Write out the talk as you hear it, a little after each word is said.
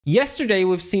Yesterday,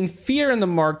 we've seen fear in the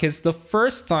markets the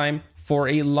first time for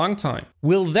a long time.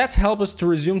 Will that help us to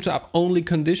resume to up-only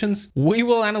conditions? We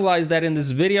will analyze that in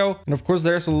this video. And of course,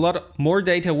 there's a lot more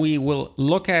data we will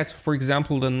look at. For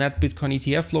example, the net Bitcoin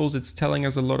ETF flows. It's telling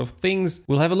us a lot of things.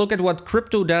 We'll have a look at what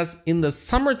crypto does in the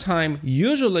summertime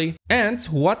usually and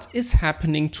what is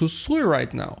happening to SUI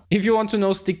right now. If you want to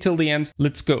know, stick till the end.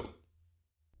 Let's go.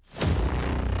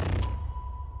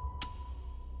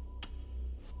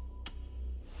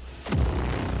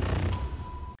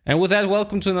 And with that,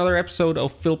 welcome to another episode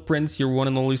of Phil Prince, your one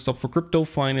and only stop for crypto,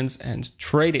 finance, and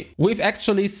trading. We've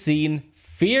actually seen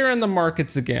fear in the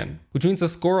markets again, which means a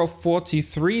score of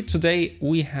 43. Today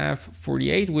we have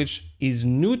 48, which is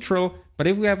neutral. But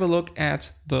if we have a look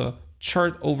at the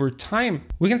chart over time,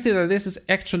 we can see that this is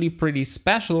actually pretty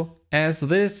special, as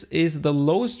this is the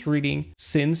lowest reading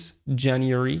since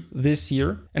January this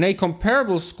year. And a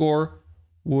comparable score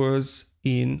was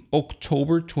in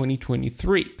October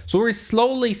 2023. So we're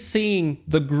slowly seeing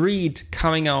the greed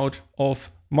coming out of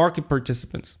market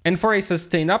participants. And for a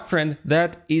sustained uptrend,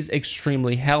 that is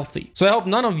extremely healthy. So I hope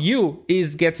none of you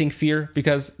is getting fear,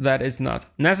 because that is not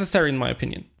necessary in my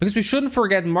opinion. Because we shouldn't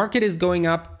forget, market is going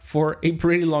up for a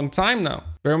pretty long time now.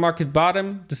 Bear market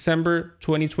bottom, December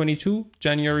 2022,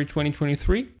 January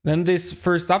 2023. Then this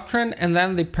first uptrend, and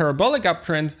then the parabolic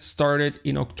uptrend started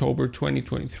in October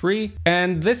 2023.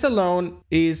 And this alone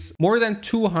is more than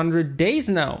 200 days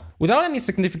now without any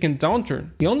significant downturn.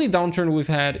 The only downturn we've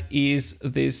had is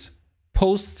this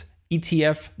post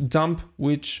ETF dump,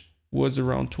 which was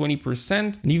around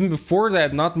 20%. And even before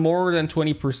that, not more than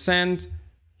 20%.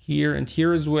 Here and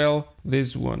here as well.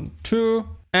 This one too.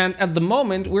 And at the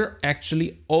moment, we're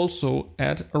actually also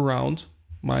at around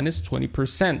minus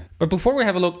 20%. But before we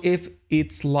have a look if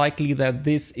it's likely that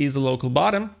this is a local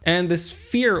bottom and this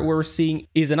fear we're seeing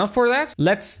is enough for that,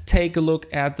 let's take a look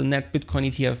at the net Bitcoin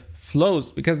ETF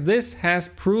flows, because this has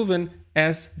proven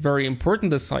as very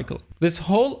important this cycle. This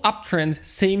whole uptrend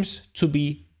seems to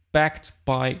be backed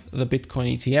by the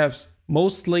Bitcoin ETFs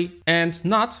mostly, and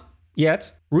not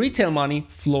yet retail money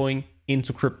flowing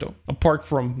into crypto, apart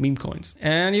from meme coins.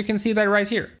 And you can see that right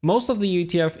here. Most of the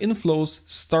ETF inflows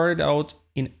started out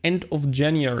in end of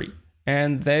January,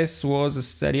 and this was a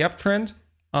steady uptrend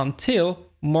until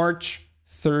March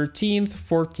 13th,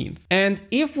 14th. And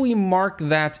if we mark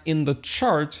that in the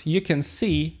chart, you can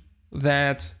see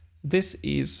that this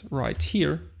is right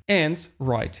here and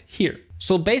right here.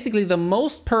 So basically the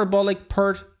most parabolic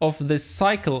part of this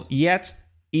cycle yet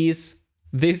is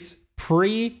this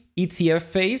pre-ETF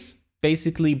phase,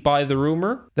 basically buy the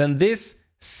rumor, then this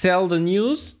sell the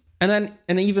news, and then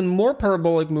an even more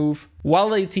parabolic move while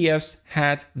the ETFs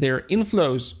had their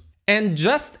inflows. And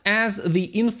just as the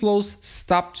inflows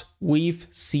stopped, we've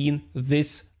seen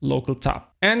this local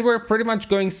top. And we're pretty much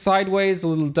going sideways, a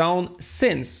little down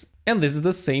since. And this is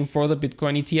the same for the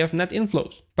Bitcoin ETF net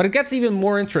inflows. But it gets even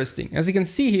more interesting. As you can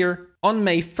see here, on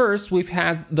May 1st, we've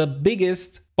had the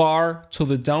biggest bar to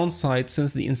the downside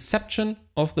since the inception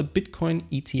of the Bitcoin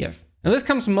ETF. And this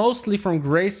comes mostly from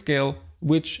Grayscale,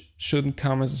 which shouldn't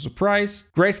come as a surprise.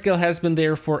 Grayscale has been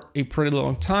there for a pretty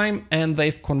long time, and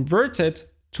they've converted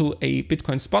to a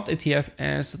Bitcoin spot ETF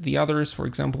as the others. For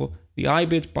example, the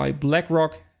IBIT by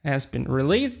BlackRock has been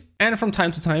released, and from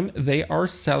time to time they are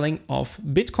selling off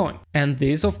Bitcoin. And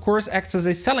this of course acts as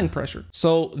a selling pressure.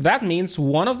 So that means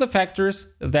one of the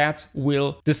factors that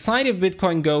will decide if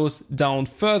Bitcoin goes down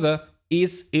further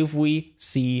is if we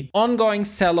see ongoing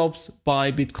sell-offs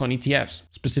by Bitcoin ETFs,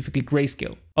 specifically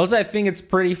Grayscale. Also, I think it's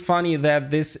pretty funny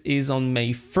that this is on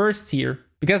May 1st here,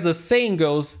 because the saying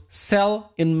goes,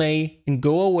 sell in May and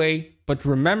go away, but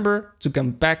remember to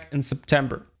come back in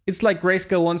September. It's like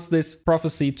Grayscale wants this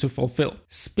prophecy to fulfill.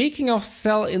 Speaking of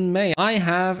sell in May, I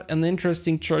have an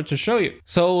interesting chart to show you.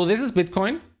 So this is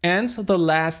Bitcoin and the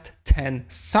last 10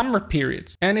 summer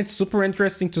periods. And it's super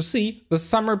interesting to see the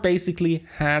summer basically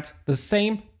had the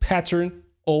same pattern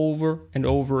over and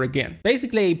over again.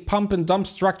 Basically a pump and dump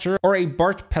structure, or a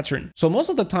BART pattern. So most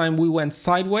of the time we went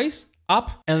sideways,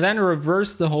 up, and then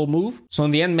reversed the whole move. So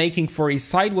in the end, making for a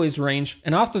sideways range.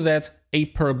 And after that, a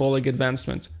parabolic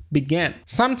advancement began.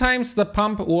 Sometimes the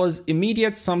pump was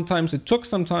immediate, sometimes it took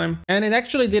some time, and it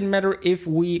actually didn't matter if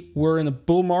we were in a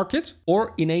bull market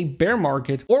or in a bear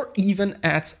market or even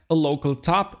at a local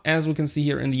top, as we can see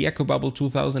here in the Echo Bubble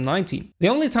 2019. The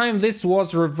only time this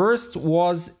was reversed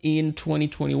was in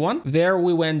 2021. There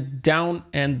we went down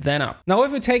and then up. Now,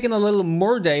 if we take in a little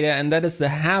more data, and that is the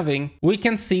halving, we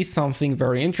can see something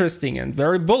very interesting and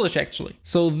very bullish actually.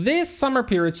 So this summer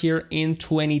period here in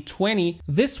 2020,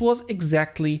 this was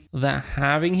exactly actually the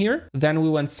halving here. Then we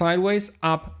went sideways,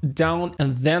 up, down,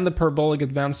 and then the parabolic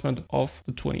advancement of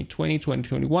the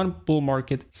 2020-2021 bull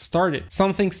market started.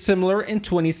 Something similar in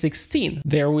 2016.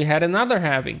 There we had another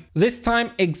halving. This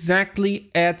time exactly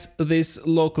at this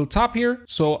local top here.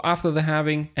 So after the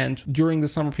halving and during the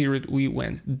summer period, we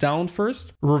went down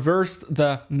first, reversed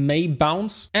the May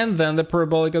bounce, and then the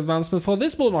parabolic advancement for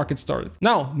this bull market started.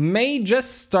 Now, May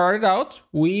just started out.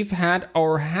 We've had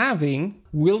our halving.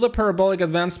 Will the parabolic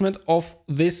advancement of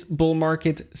this bull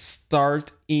market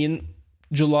start in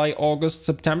July, August,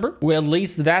 September? Well, at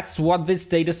least that's what this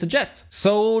data suggests.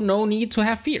 So no need to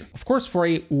have fear. Of course, for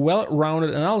a well-rounded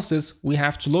analysis, we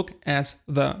have to look at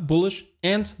the bullish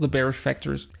and the bearish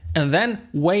factors and then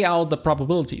weigh out the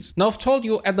probabilities. Now, I've told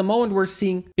you at the moment we're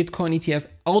seeing Bitcoin ETF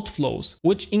outflows,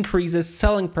 which increases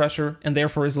selling pressure and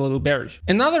therefore is a little bearish.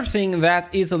 Another thing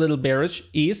that is a little bearish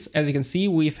is, as you can see,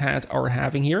 we've had our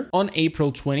halving here on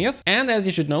April 20th. And as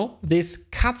you should know, this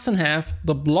cuts in half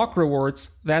the block rewards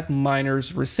that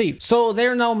miners receive. So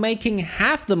they're now making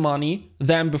half the money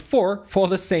than before for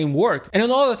the same work. And in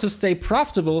order to stay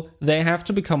profitable, they have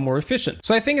to become more efficient.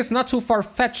 So I think it's not too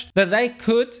far-fetched that they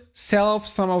could sell off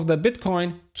some of the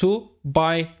Bitcoin to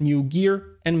buy new gear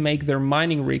and make their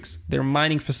mining rigs, their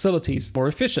mining facilities more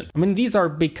efficient. I mean, these are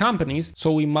big companies,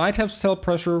 so we might have sell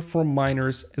pressure for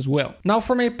miners as well. Now,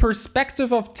 from a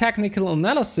perspective of technical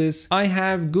analysis, I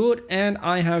have good and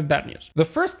I have bad news. The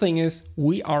first thing is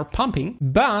we are pumping,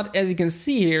 but as you can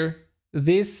see here,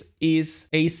 this is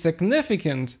a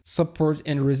significant support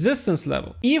and resistance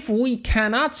level. If we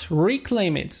cannot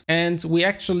reclaim it and we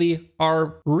actually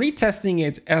are retesting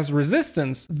it as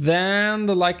resistance, then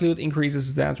the likelihood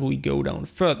increases that we go down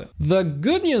further. The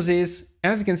good news is,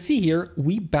 as you can see here,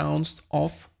 we bounced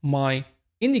off my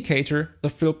indicator, the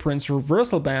Phil Prince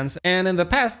reversal bands. And in the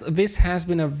past, this has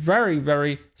been a very,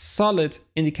 very solid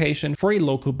indication for a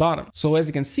local bottom. So as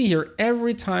you can see here,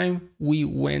 every time we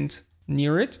went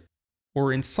near it,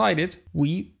 or inside it,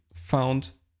 we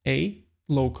found a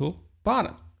local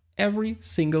bottom every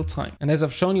single time. And as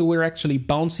I've shown you, we're actually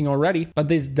bouncing already, but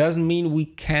this doesn't mean we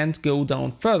can't go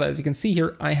down further. As you can see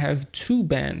here, I have 2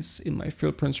 bands in my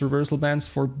Phil Prince reversal bands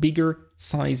for bigger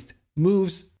sized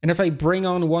moves. And if I bring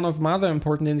on one of my other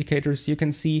important indicators, you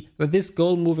can see that this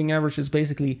gold moving average is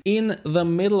basically in the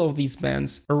middle of these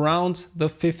bands around the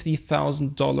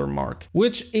 $50,000 mark,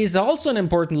 which is also an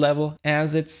important level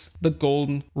as it's the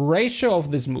golden ratio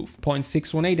of this move,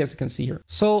 0.618, as you can see here.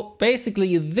 So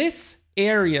basically this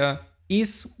area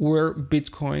is where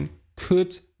Bitcoin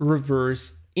could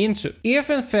reverse into, if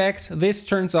in fact this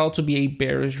turns out to be a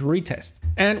bearish retest.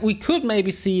 And we could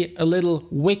maybe see a little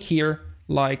wick here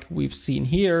like we've seen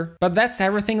here, but that's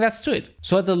everything that's to it.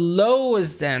 So at the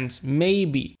lowest end,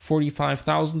 maybe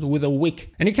 45,000 with a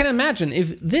wick. And you can imagine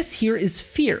if this here is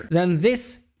fear, then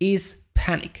this is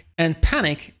panic. And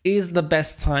panic is the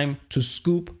best time to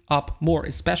scoop up more,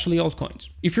 especially altcoins.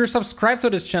 If you're subscribed to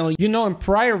this channel, you know in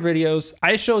prior videos,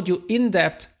 I showed you in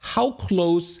depth how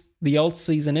close the alt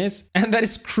season is, and that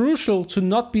is crucial to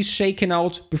not be shaken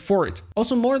out before it.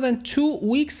 Also, more than 2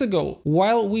 weeks ago,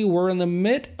 while we were in the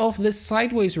mid of this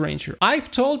sideways range here,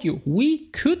 I've told you we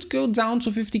could go down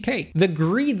to 50K. The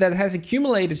greed that has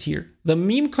accumulated here, the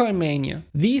meme coin mania,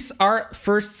 these are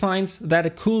first signs that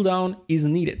a cool down is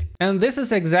needed. And this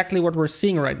is exactly what we're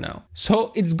seeing right now.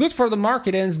 So it's good for the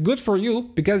market and it's good for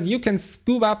you because you can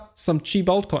scoop up some cheap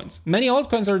altcoins. Many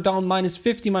altcoins are down minus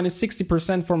 50, minus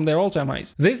 60% from their all-time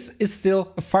highs. This is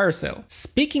still a fire sale.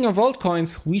 Speaking of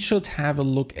altcoins, we should have a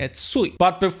look at SUI.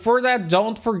 But before that,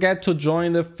 don't forget to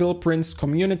join the Phil Prince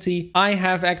community. I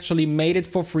have actually made it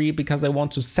for free because I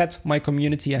want to set my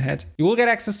community ahead. You will get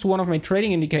access to one of my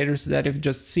trading indicators that you've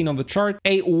just seen on the chart,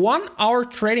 a 1-hour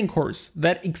trading course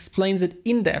that explains it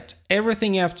in depth,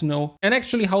 everything you have to know, and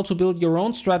actually how to build your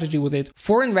own strategy with it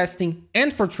for investing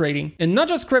and for trading, and not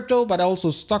just crypto, but also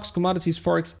stocks, commodities,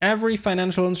 forex, every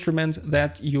financial instrument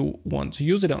that you want to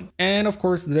use it on. And of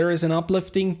course, there is an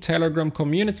uplifting Telegram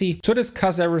community to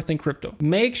discuss everything crypto.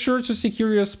 Make sure to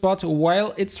secure your spot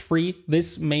while it's free.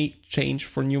 This may change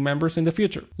for new members in the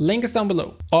future. Link is down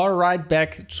below. All right,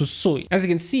 back to SUI. As you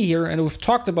can see here, and we've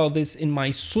talked about this in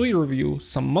my SUI review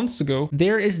some months ago,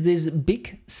 there is this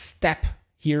big step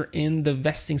here in the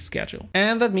vesting schedule.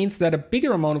 And that means that a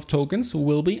bigger amount of tokens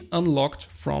will be unlocked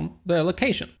from the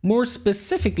allocation. More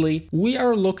specifically, we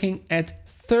are looking at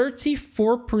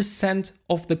 34%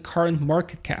 of the current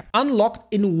market cap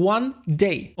unlocked in 1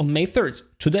 day on May 3rd,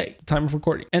 today, the time of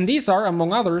recording. And these are,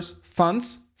 among others,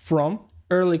 funds from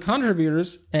early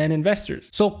contributors and investors.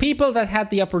 So people that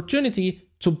had the opportunity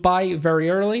to buy very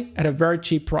early at a very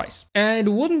cheap price. And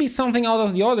it wouldn't be something out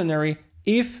of the ordinary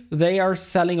if they are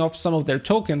selling off some of their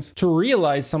tokens to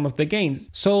realize some of the gains.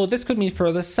 So this could mean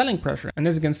further selling pressure. And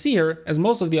as you can see here, as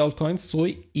most of the altcoins,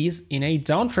 SOI is in a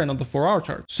downtrend on the 4-hour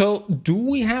chart. So do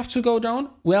we have to go down?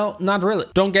 Well, not really.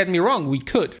 Don't get me wrong, we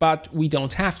could, but we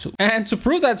don't have to. And to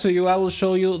prove that to you, I will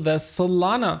show you the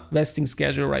Solana vesting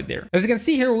schedule right there. As you can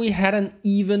see here, we had an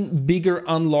even bigger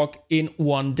unlock in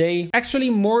one day. Actually,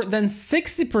 more than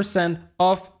 60%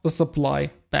 of the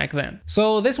supply back then.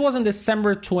 So this was in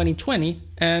December 2020,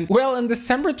 and well, in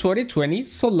December 2020,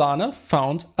 Solana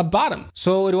found a bottom.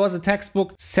 So it was a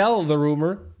textbook sell the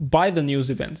rumor, buy the news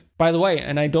event. By the way,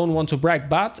 and I don't want to brag,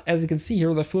 but as you can see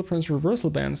here, the Philippines reversal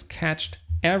bands catched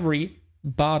every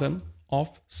bottom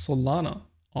of Solana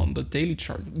on the daily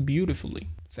chart beautifully.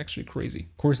 It's actually crazy.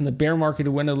 Of course, in the bear market,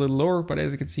 it went a little lower, but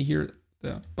as you can see here,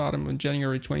 the bottom in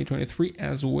January 2023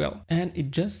 as well. And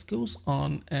it just goes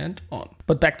on and on.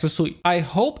 But back to SOI. I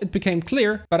hope it became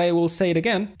clear, but I will say it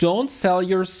again. Don't sell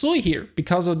your SOI here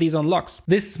because of these unlocks.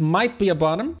 This might be a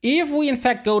bottom. If we in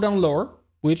fact go down lower,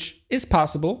 which is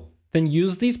possible, then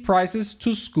use these prices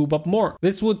to scoop up more.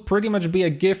 This would pretty much be a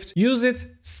gift. Use it,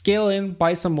 scale in,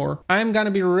 buy some more. I'm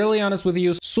gonna be really honest with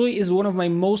you. SOI is one of my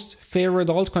most favorite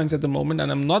altcoins at the moment,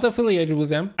 and I'm not affiliated with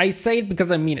them. I say it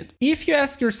because I mean it. If you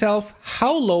ask yourself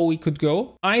how low we could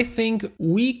go, I think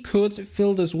we could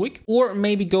fill this wick or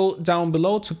maybe go down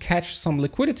below to catch some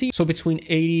liquidity. So between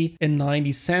 80 and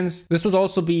 90 cents. This would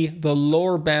also be the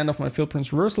lower band of my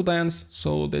Philippines reversal bands.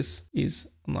 So this is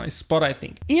a nice spot, I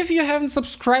think. If you haven't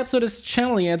subscribed to this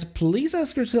channel yet, please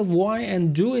ask yourself why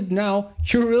and do it now.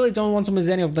 You really don't want to miss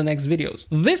any of the next videos.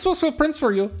 This was Phil Prince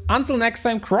for you. Until next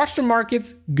time, crush the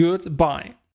markets. Goodbye.